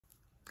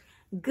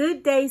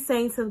Good day,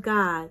 saints of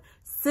God.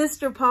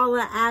 Sister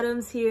Paula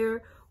Adams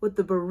here with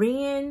the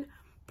Berean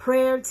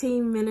Prayer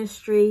Team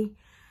Ministry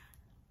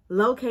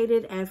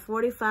located at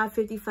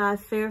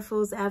 4555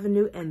 Fairfields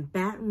Avenue in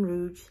Baton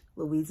Rouge,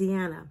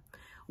 Louisiana,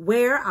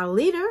 where our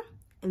leader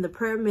in the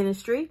prayer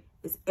ministry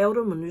is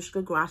Elder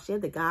Manushka Gracia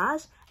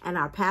Degage, and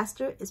our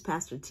pastor is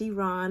Pastor T.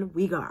 Ron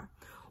Wegar.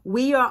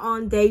 We are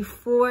on day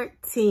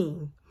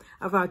 14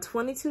 of our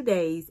 22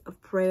 days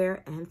of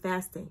prayer and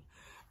fasting.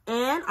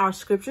 And our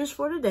scriptures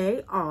for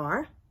today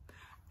are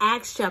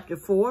Acts chapter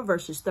 4,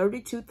 verses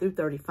 32 through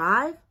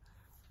 35,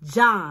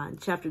 John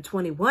chapter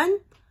 21,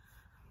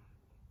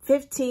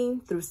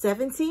 15 through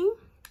 17,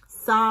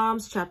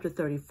 Psalms chapter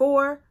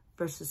 34,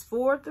 verses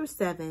 4 through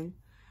 7,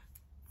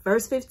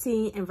 verse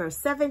 15, and verse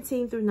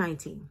 17 through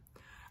 19.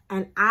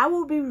 And I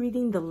will be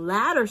reading the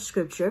latter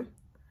scripture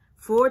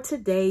for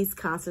today's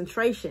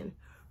concentration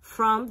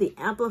from the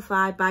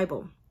Amplified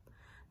Bible.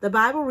 The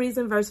Bible reads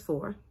in verse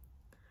 4,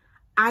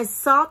 I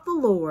sought the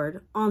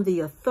Lord on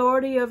the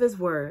authority of his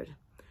word,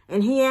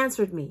 and he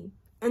answered me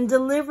and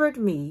delivered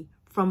me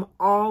from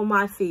all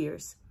my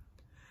fears.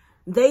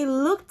 They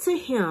looked to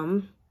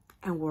him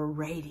and were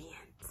radiant.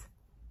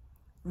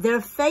 Their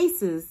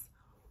faces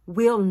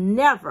will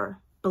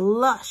never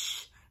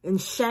blush in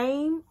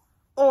shame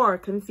or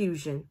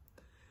confusion.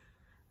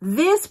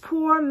 This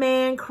poor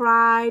man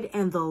cried,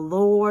 and the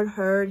Lord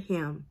heard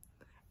him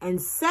and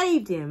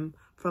saved him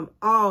from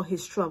all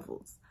his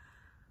troubles.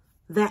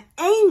 The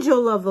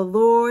angel of the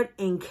Lord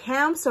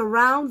encamps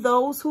around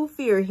those who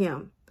fear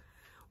him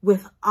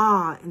with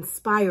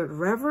awe-inspired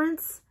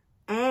reverence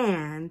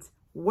and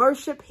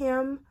worship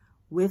him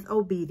with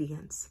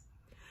obedience.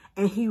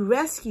 And he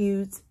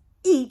rescues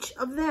each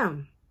of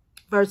them.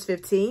 Verse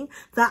 15,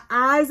 the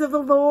eyes of the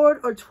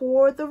Lord are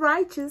toward the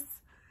righteous,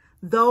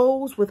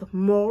 those with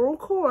moral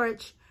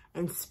courage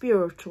and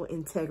spiritual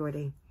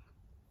integrity.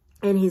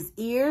 And his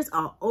ears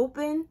are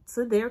open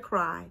to their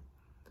cry.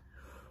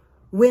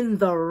 When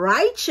the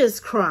righteous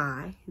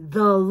cry,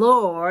 the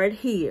Lord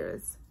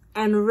hears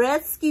and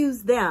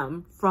rescues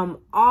them from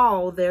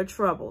all their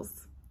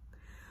troubles.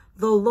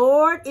 The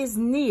Lord is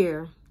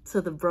near to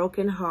the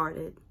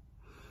brokenhearted,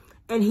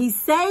 and he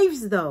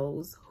saves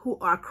those who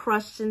are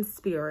crushed in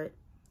spirit,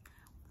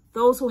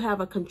 those who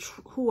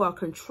are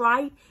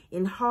contrite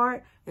in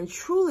heart and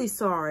truly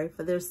sorry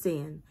for their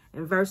sin.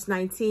 In verse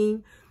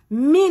 19,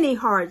 many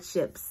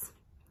hardships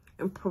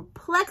and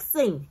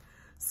perplexing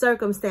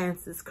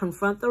circumstances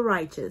confront the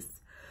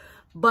righteous,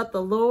 but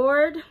the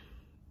Lord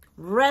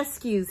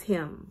rescues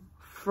him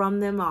from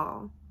them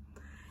all.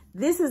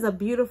 This is a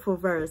beautiful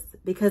verse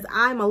because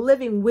I'm a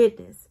living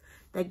witness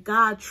that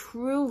God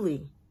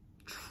truly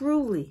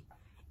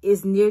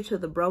is near to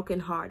the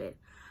brokenhearted.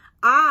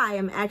 I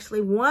am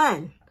actually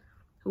one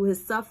who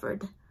has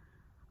suffered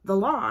the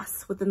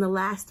loss within the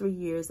last 3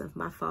 years of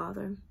my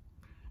father.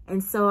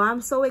 And so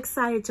I'm so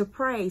excited to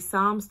pray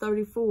Psalms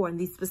 34 and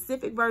these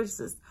specific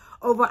verses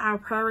over our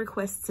prayer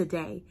requests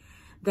today,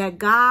 that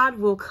God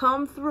will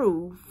come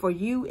through for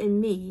you and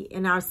me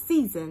in our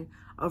season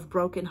of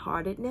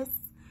brokenheartedness,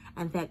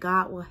 and that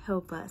God will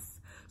help us.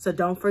 So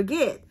don't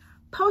forget,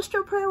 post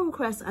your prayer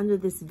requests under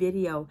this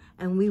video,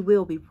 and we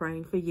will be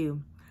praying for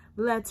you.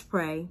 Let's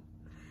pray.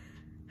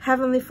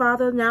 Heavenly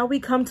Father, now we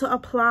come to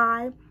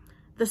apply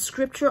the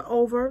scripture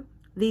over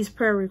these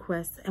prayer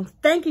requests, and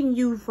thanking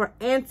you for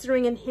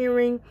answering and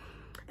hearing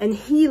and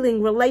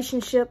healing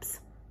relationships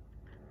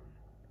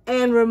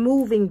and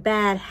removing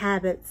bad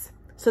habits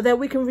so that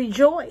we can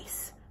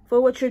rejoice for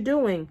what you're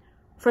doing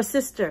for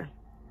Sister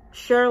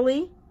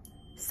Shirley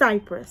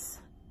Cypress.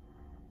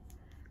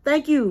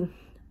 Thank you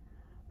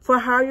for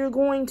how you're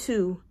going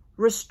to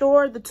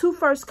restore the two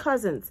first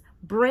cousins,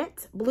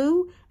 Brent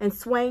Blue and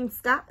Swain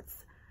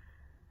Scotts,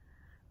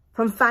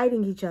 from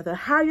fighting each other.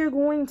 How you're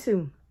going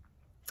to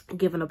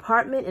give an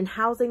apartment and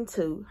housing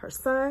to her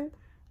son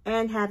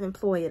and have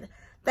employed.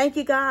 Thank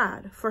you,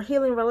 God, for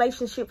healing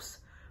relationships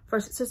for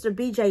Sister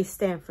BJ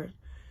Stanford,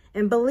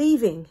 and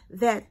believing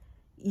that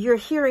you're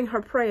hearing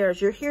her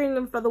prayers. You're hearing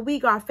them for the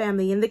Wegar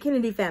family and the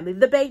Kennedy family,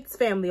 the Bates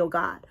family, oh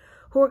God,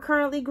 who are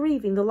currently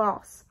grieving the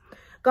loss.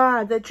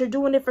 God, that you're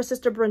doing it for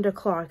Sister Brenda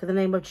Clark in the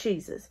name of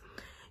Jesus.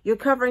 You're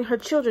covering her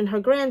children, her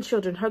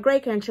grandchildren, her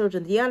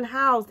great-grandchildren, the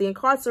unhoused, the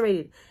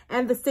incarcerated,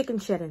 and the sick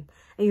and shedding.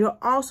 And you're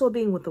also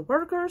being with the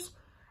workers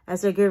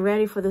as they get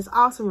ready for this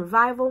awesome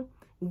revival,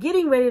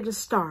 getting ready to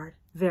start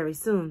very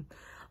soon.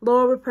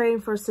 Lord, we're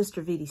praying for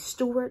Sister Vitti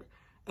Stewart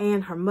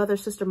and her mother,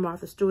 Sister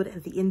Martha Stewart,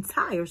 and the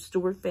entire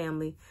Stewart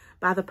family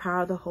by the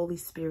power of the Holy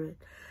Spirit.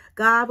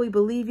 God, we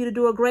believe you to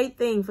do a great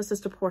thing for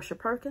Sister Portia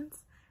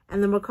Perkins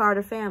and the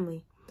McCarter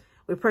family.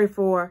 We pray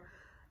for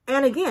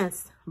and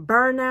against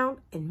burnout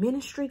in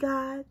ministry,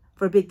 God,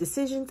 for big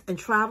decisions and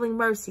traveling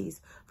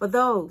mercies for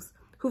those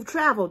who've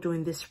traveled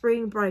during this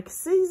spring break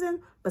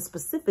season, but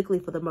specifically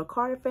for the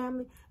McCarter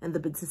family and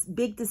the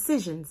big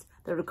decisions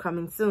that are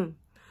coming soon.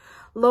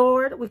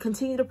 Lord, we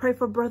continue to pray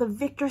for Brother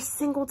Victor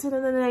Singleton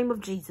in the name of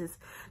Jesus,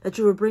 that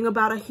you would bring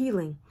about a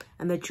healing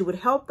and that you would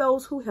help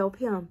those who help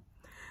him.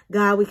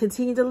 God, we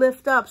continue to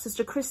lift up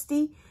Sister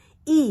Christy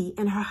E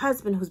and her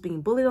husband who's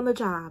being bullied on the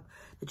job,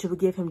 that you would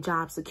give him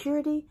job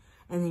security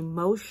and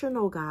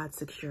emotional, God,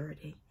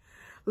 security.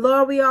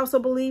 Lord, we also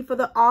believe for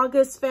the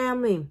August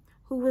family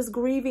who is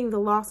grieving the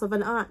loss of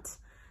an aunt.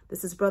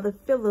 This is Brother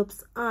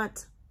Philip's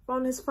aunt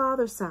on his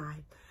father's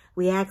side.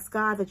 We ask,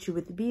 God, that you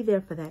would be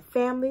there for that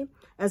family,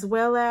 as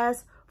well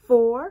as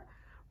for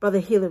Brother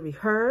Hillary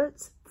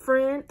Hurd's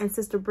friend and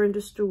Sister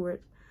Brenda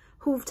Stewart,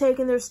 who've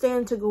taken their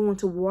stand to go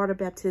into water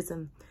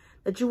baptism,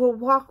 that you will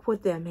walk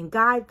with them and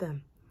guide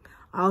them.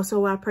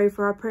 Also, I pray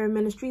for our prayer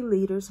ministry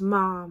leaders,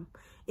 Mom,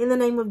 in the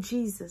name of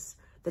Jesus,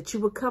 that you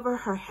would cover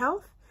her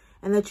health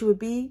and that you would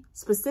be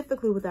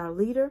specifically with our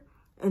leader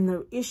and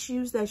the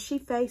issues that she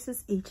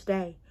faces each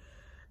day.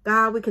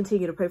 God, we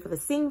continue to pray for the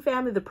Singh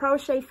family, the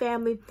Prochet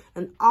family,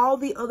 and all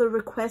the other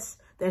requests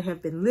that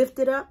have been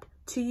lifted up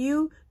to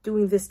you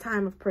during this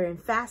time of prayer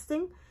and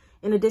fasting,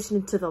 in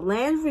addition to the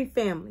Landry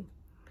family,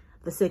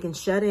 the sick and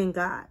shut in,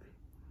 God.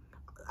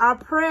 Our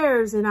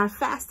prayers and our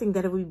fasting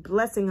that will be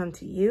blessing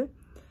unto you.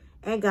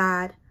 And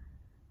God,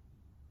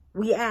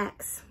 we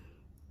ask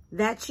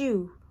that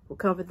you will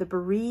cover the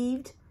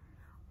bereaved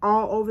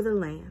all over the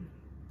land.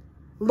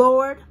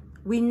 Lord,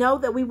 we know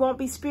that we won't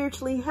be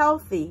spiritually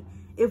healthy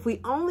if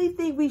we only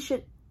think we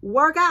should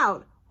work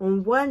out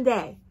on one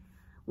day,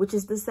 which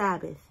is the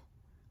Sabbath.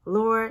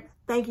 Lord,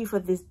 thank you for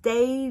this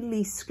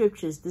daily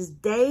scriptures, this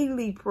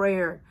daily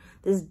prayer,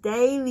 this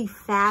daily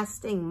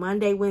fasting,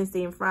 Monday,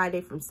 Wednesday, and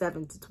Friday from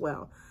 7 to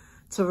 12,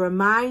 to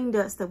remind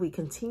us that we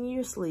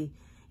continuously,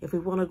 if we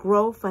want to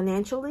grow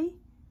financially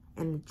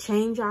and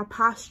change our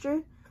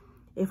posture,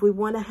 if we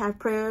want to have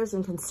prayers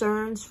and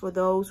concerns for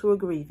those who are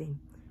grieving,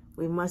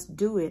 we must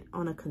do it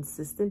on a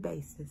consistent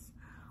basis.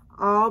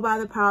 All by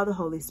the power of the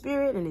Holy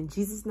Spirit, and in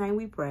Jesus' name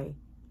we pray.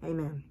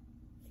 Amen.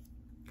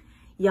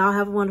 Y'all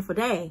have a wonderful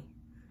day.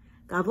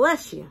 God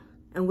bless you,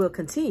 and we'll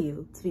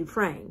continue to be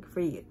praying for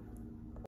you.